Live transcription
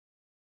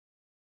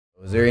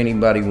Is there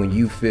anybody when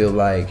you feel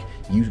like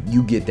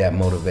you get that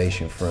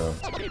motivation from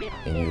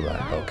and you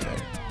like, okay,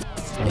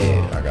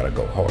 yeah, I gotta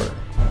go harder?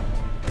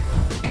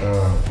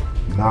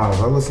 Nas,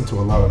 I listen to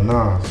a lot of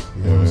Nas,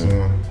 you know what I'm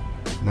saying?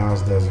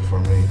 Nas does it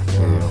for me.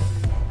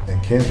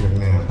 And Kendrick,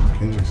 man,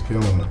 Kendrick's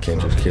killing it.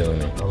 Kendrick's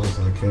killing it. I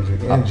listen to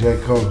Kendrick and J.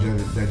 Cole.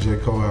 That J.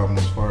 Cole album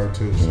was fire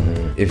too.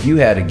 So. If you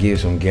had to give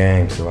some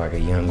game to like a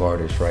young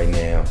artist right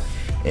now,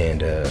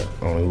 and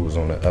who's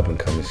on the up and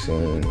coming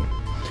scene,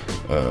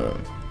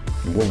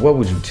 what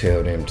would you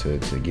tell them to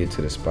get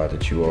to the spot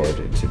that you are,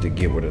 to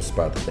get where the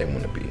spot that they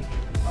want to be?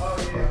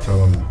 I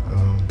tell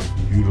them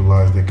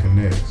utilize their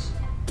connects.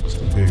 That's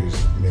the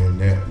biggest, man.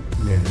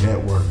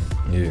 Network.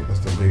 Yeah. That's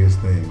the biggest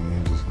thing,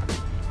 man. Just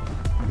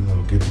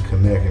get the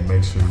connect and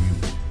make sure you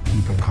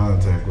keep in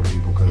contact with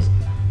people, because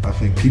I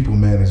think people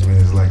management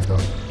is like the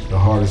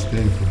hardest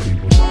thing for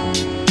people.